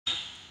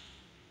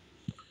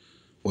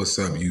What's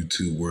up,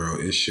 YouTube world?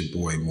 It's your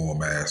boy, More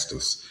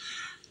Mastiffs.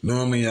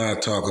 Normally, I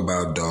talk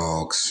about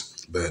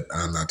dogs, but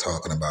I'm not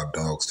talking about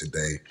dogs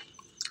today.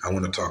 I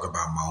want to talk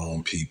about my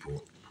own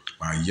people,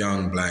 my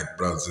young black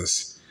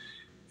brothers.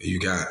 You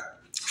got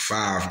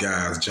 5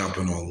 guys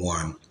jumping on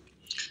one.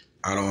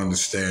 I don't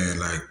understand,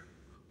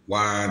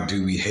 why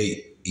do we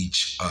hate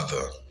each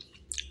other?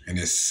 And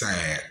it's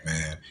sad,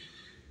 man.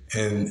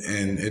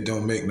 And it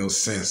don't make no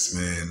sense,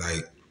 man,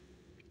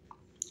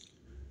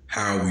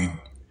 how we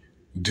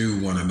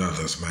do one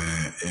another's,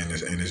 man, and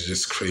it's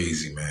just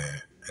crazy, man.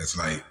 It's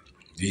like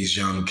these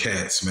young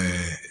cats,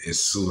 man,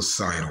 is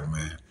suicidal,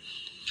 man,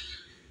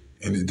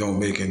 and it don't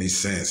make any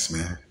sense,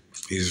 man.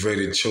 He's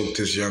ready to choke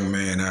this young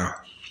man out,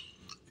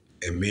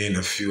 and me and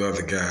a few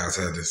other guys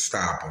had to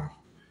stop him.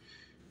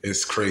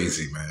 It's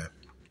crazy, man.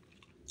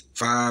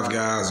 5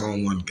 guys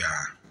on one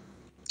guy.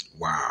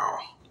 Wow.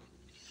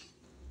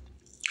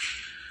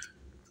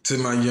 To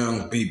my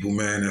young people,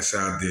 man, that's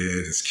out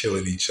there that's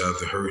killing each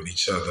other, hurting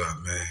each other,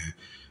 man,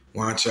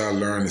 why don't y'all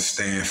learn to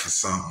stand for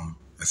something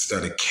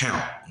instead of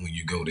count when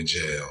you go to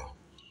jail?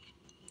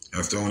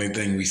 That's the only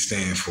thing we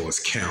stand for, is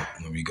count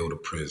when we go to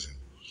prison.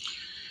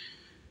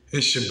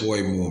 It's your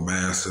boy, More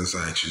Masters.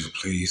 I ask you to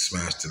please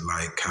smash the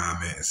like,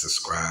 comment, and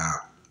subscribe,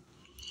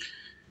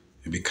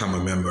 and become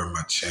a member of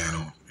my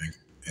channel.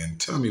 And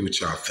tell me what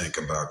y'all think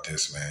about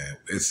this, man.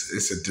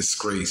 It's a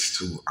disgrace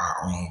to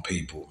our own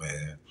people,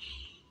 man.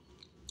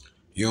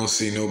 You don't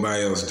see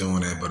nobody else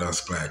doing that but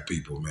us black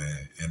people,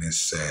 man. And it's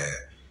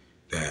sad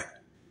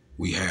that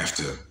we have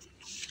to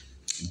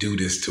do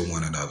this to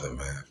one another,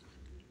 man.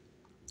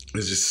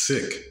 It's just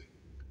sick.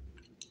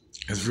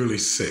 It's really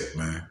sick,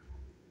 man.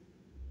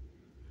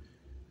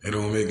 It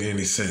don't make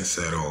any sense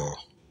at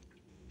all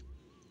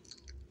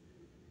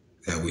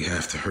that we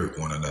have to hurt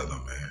one another,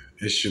 man.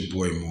 It's your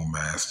boy, More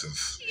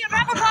Mastiffs.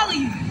 Have a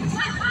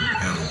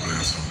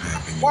blessed one.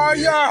 Happy New Year. Why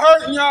y'all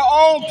hurting your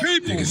own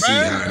people, man? You can see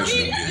how this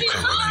will be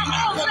coming in.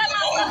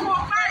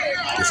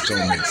 This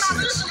don't make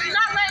sense.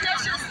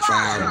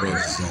 5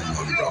 brothers on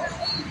one brother.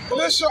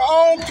 Well, it's your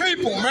own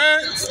people, man.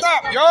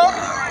 Stop, y'all.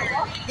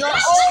 Your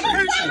own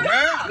people,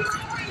 man.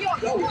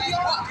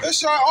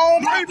 It's your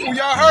own people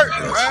y'all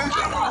hurting, man.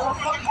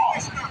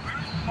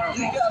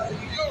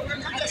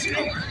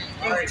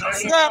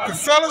 Stop it,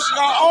 fellas.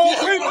 Your own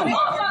people.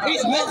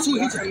 He's meant to.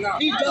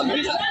 He's done.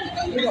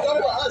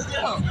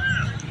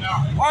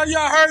 Why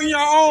y'all hurting your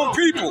own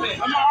people? Get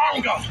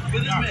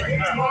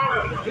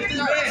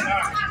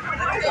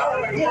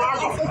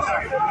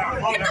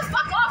the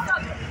fuck off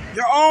of me.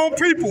 Your own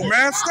people,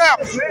 man.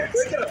 Stop it.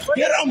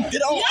 Get him.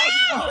 Get on.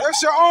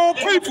 That's your own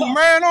people,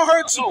 man. Don't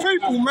hurt your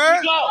people,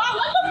 man.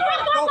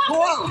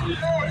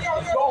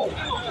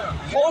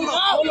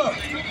 Hold up.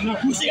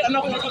 You see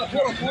enough? Hold up.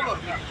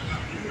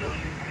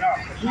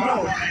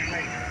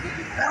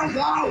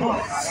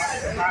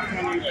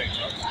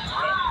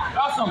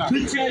 Y'all some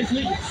bitch ass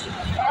niggas.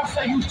 Y'all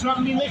say you drunk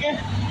me, nigga.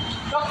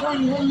 Y'all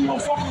telling me when you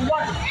don't fucking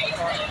work.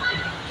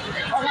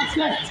 Like I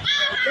said,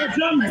 they're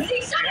dummies.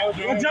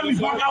 They're dummies,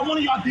 but I got one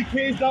of y'all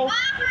dickheads though.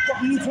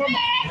 What you talking about?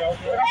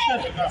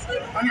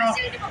 I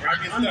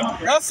know.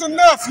 That's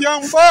enough,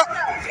 young buck.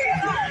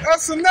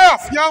 That's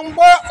enough, young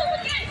buck.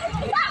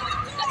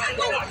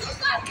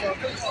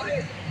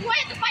 You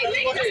ain't to fight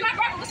me. That's my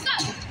brother. What's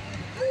up?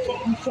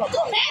 You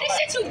mad as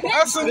shit, you bitch.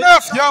 That's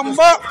enough, young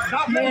buck.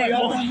 Stop man,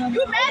 yo.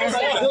 You mad as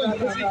shit.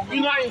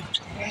 You not.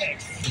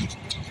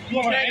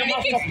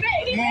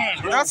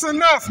 That's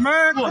enough,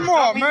 man. Come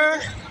on,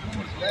 man.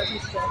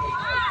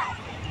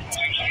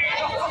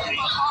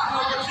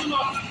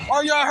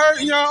 Why y'all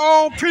hurting your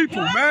own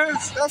people, man?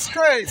 That's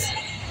crazy.